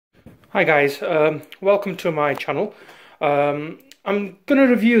Hi guys, welcome to my channel. I'm going to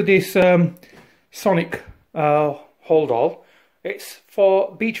review this Sonik Holdall. It's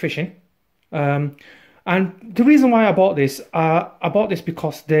for beach fishing, and the reason why I bought this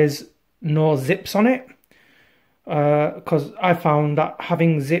because there's no zips on it, because I found that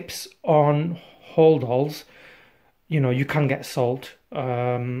having zips on Holdalls, you can get salt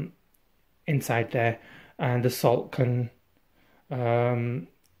inside there, and the salt can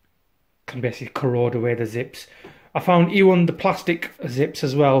basically corrode away the zips. I found even the plastic zips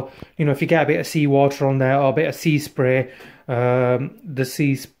as well, if you get a bit of seawater on there or a bit of sea spray, the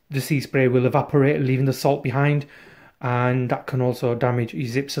sea spray will evaporate, leaving the salt behind, and that can also damage your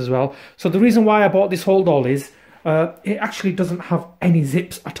zips as well. So the reason why I bought this Holdall is it actually doesn't have any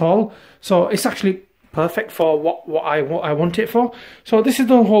zips at all, so it's actually perfect for what I want it for. So this is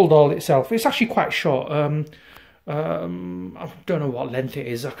the Holdall itself. It's actually quite short. I don't know what length it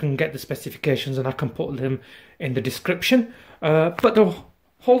is. I can get the specifications and I can put them in the description. But the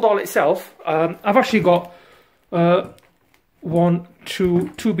Holdall itself, I've actually got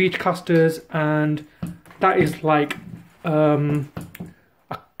two beach casters, and that is like a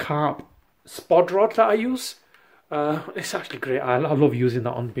carp spod rod that I use. It's actually great. I love using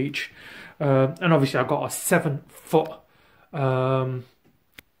that on the beach. And obviously I've got a 7-foot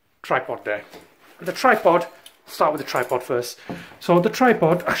tripod there. And the tripod, start with the tripod first. So the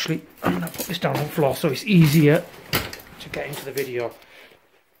tripod, actually, I'm going to put this down on the floor so it's easier to get into the video.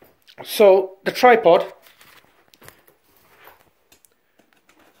 So the tripod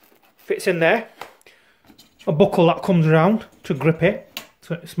fits in there. A buckle that comes around to grip it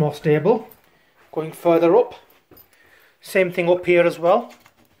so it's more stable. Going further up, same thing up here as well.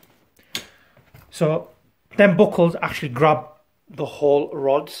 So them buckles actually grab the whole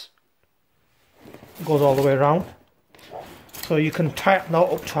rods. Goes all the way around, so you can tighten that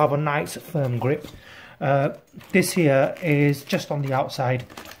up to have a nice firm grip. This here is just on the outside,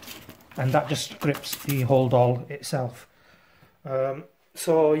 and that just grips the Holdall itself.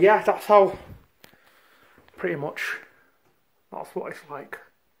 So yeah, that's how, pretty much, that's what it's like,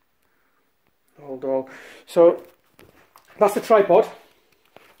 the Holdall. So that's the tripod.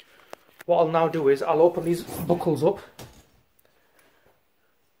 What I'll now do is I'll open these buckles up.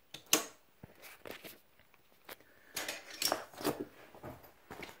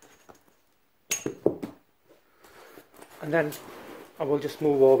 And then I will just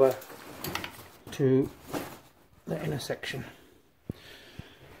move over to the inner section.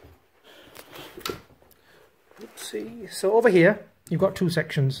 Let's see. So over here, you've got two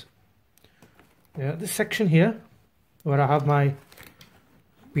sections. Yeah, this section here, where I have my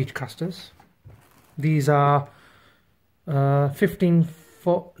beach casters. These are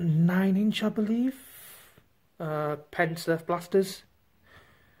 15-foot 9-inch, I believe, Penn surf blasters.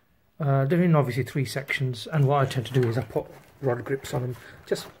 They're in obviously 3 sections, and what I tend to do is I put rod grips on them,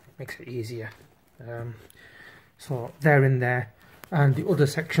 just makes it easier. So they're in there, and the other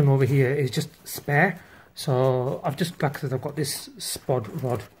section over here is just spare. So I've just, like I said, I've got this spod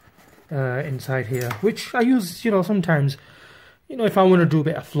rod inside here, which I use, sometimes, if I want to do a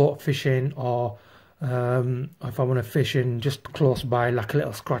bit of float fishing, or if I want to fish in just close by, like a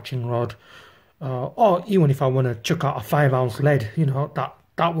little scratching rod, or even if I want to chuck out a 5-ounce lead,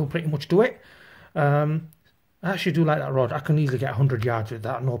 that will pretty much do it. I actually do like that rod. I can easily get 100 yards with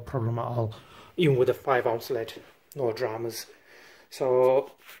that, no problem at all. Even with a 5-ounce lead, no dramas.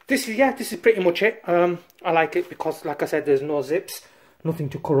 So this is pretty much it. I like it because, like I said, there's no zips, nothing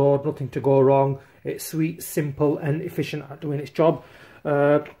to corrode, nothing to go wrong. It's sweet, simple, and efficient at doing its job.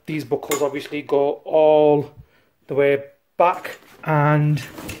 These buckles obviously go all the way back, and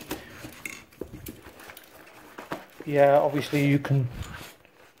yeah, obviously you can.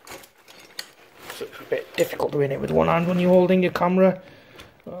 It's a bit difficult doing it with one hand when you're holding your camera,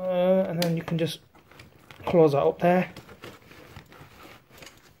 and then you can just close that up there.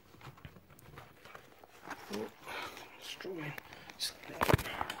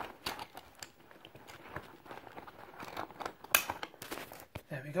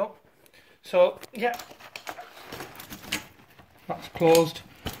 There we go. So yeah, that's closed,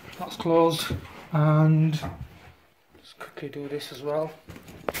 and just quickly do this as well.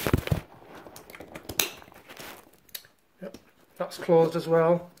 That's closed as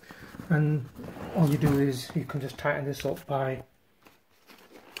well, and all you do is you can just tighten this up by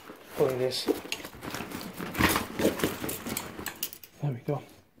pulling this. There we go.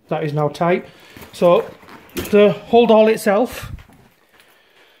 That is now tight. So the Holdall itself,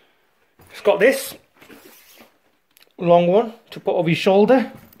 it's got this long one to put over your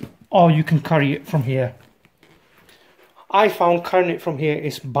shoulder, or you can carry it from here. I found carrying it from here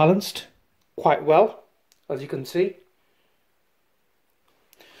is balanced quite well, as you can see.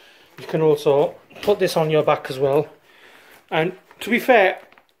 You can also put this on your back as well. And to be fair,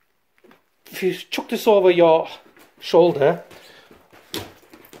 if you chuck this over your shoulder,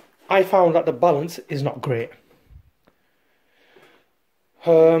 I found that the balance is not great.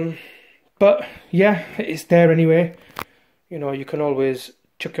 But yeah, it's there anyway. You know, you can always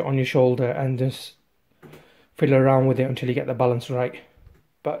chuck it on your shoulder and just fiddle around with it until you get the balance right.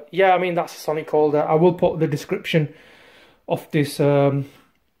 But yeah, I mean, that's a Sonik holder. I will put the description of this rod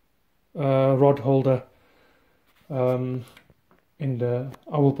holder I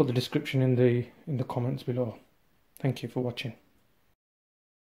will put the description in the comments below. Thank you for watching.